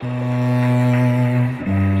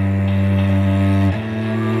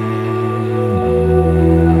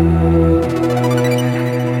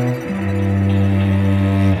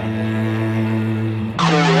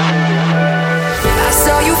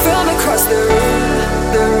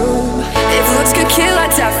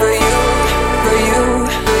die for you, for you.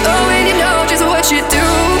 Oh, and you know just what you do.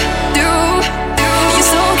 You're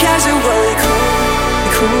so casually cool.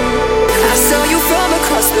 I saw you from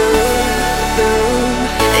across the room.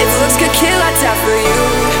 If looks could kill, I'd die for you,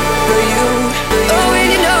 for you. Oh, and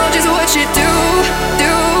you know just what you do.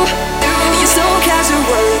 You're so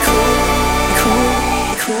casually cool.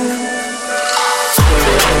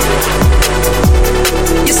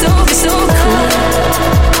 You're so